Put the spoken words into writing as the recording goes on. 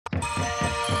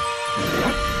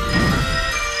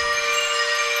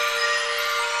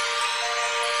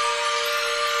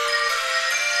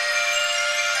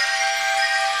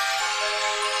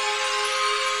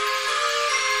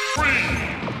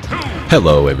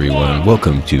Hello everyone,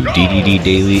 welcome to DDD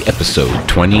Daily episode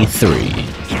 23.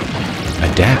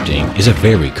 Adapting is a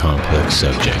very complex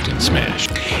subject in Smash.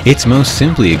 It's most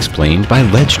simply explained by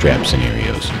ledge trap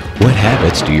scenarios. What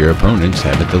habits do your opponents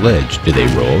have at the ledge? Do they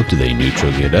roll? Do they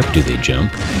neutral get up? Do they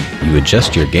jump? You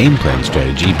adjust your game plan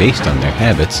strategy based on their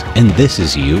habits, and this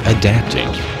is you adapting.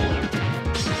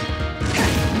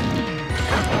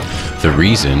 The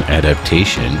reason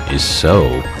adaptation is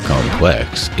so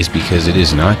complex is because it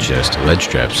is not just ledge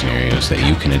trap scenarios that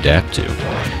you can adapt to.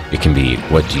 It can be,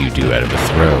 what do you do out of a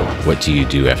throw? What do you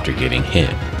do after getting hit?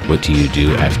 What do you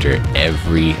do after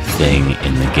everything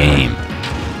in the game?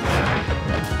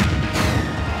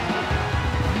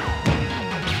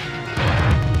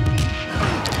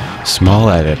 Small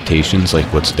adaptations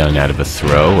like what's done out of a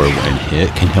throw or when hit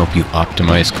can help you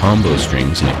optimize combo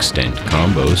strings and extend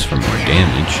combos for more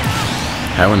damage.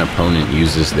 How an opponent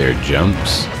uses their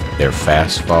jumps, their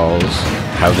fast falls,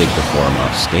 how they perform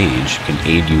off stage can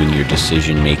aid you in your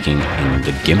decision making in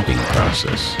the gimping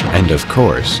process. And of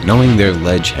course, knowing their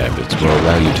ledge habits will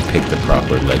allow you to pick the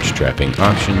proper ledge trapping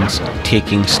options,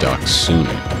 taking stock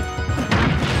sooner.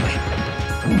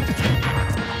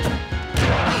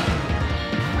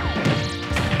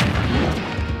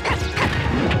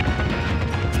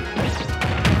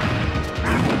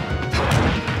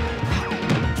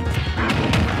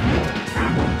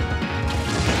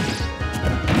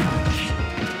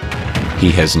 He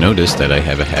has noticed that I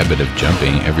have a habit of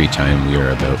jumping every time we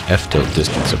are about F-tilt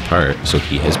distance apart, so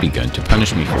he has begun to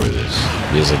punish me for this.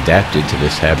 He has adapted to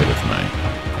this habit of mine.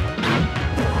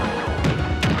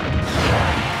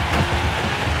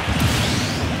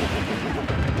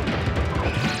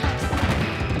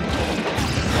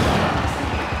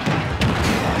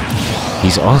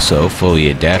 He's also fully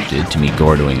adapted to me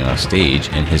Gordoing off stage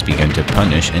and has begun to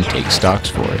punish and take stocks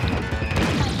for it.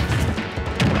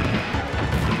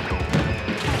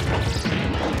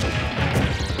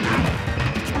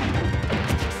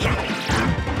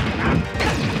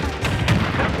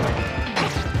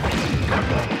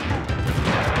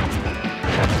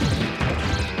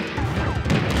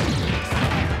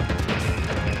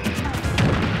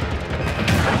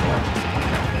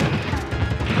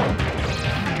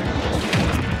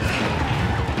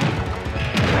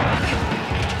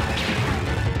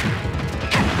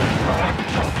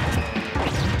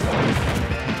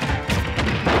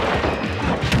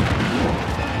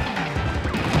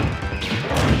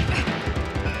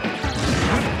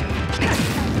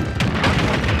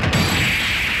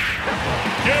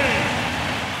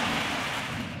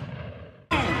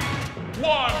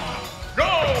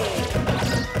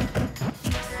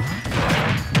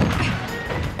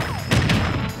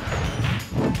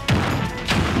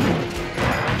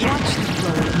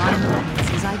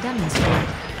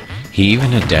 He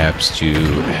even adapts to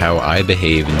how I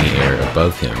behave in the air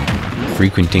above him,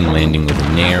 frequenting landing with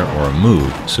a nair or a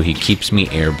move, so he keeps me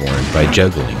airborne by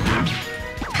juggling me.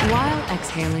 While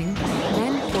exhaling,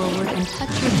 bend forward and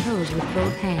touch your toes with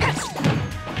both hands.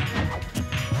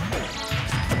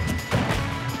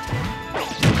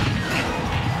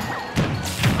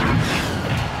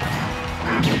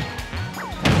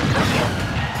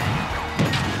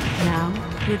 Now,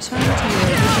 return to your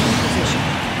original position.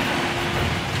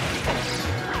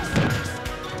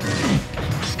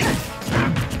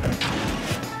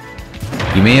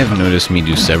 You may have noticed me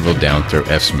do several down throw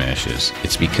F smashes.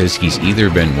 It's because he's either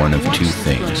been one of two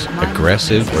things,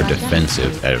 aggressive or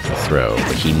defensive out of the throw,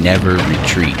 but he never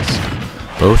retreats.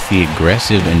 Both the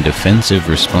aggressive and defensive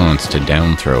response to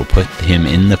down throw put him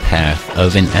in the path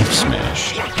of an F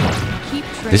smash.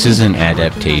 This is an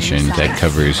adaptation that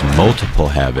covers multiple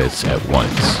habits at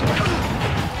once.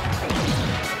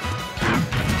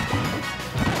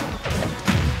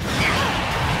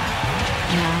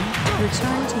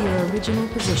 Return to your original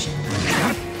position.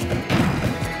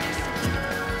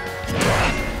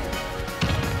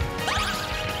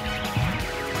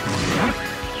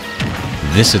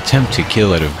 This attempt to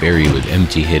kill out of Barry with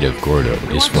empty hit of Gordo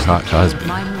is for Hot Cosby.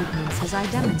 My movements as I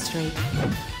demonstrate.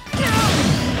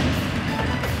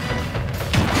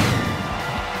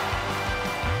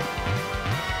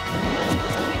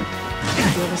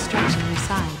 Feel the stretch in your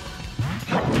side.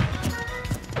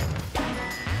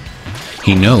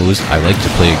 He knows I like to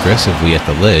play aggressively at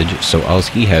the ledge, so all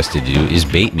he has to do is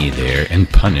bait me there and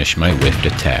punish my whiffed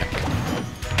attack.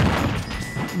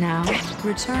 Now,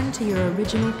 return to your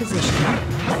original position.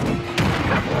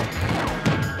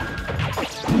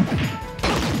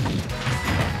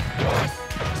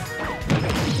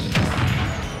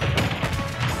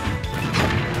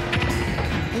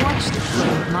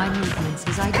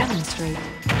 concentrate.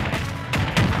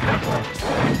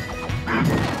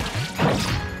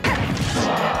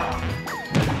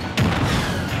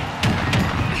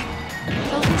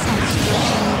 Focus on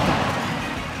stretching your back.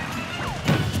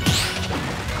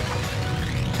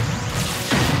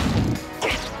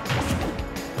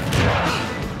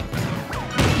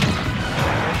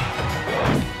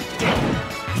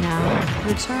 Now,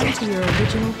 return to your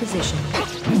original position.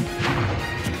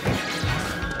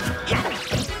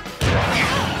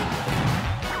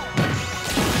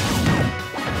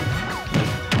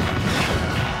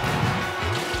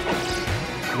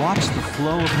 Watch the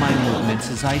flow of my movements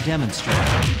as I demonstrate.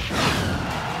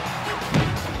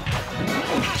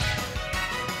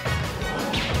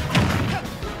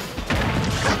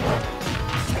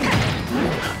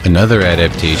 Another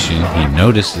adaptation, he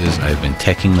notices I've been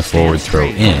teching the forward throw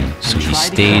in, so he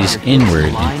stays inward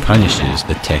and punishes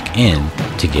the tech in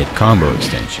to get combo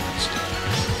extensions.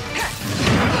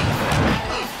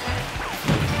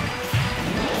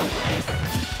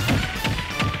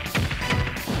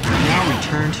 Now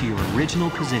return to your original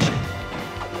position.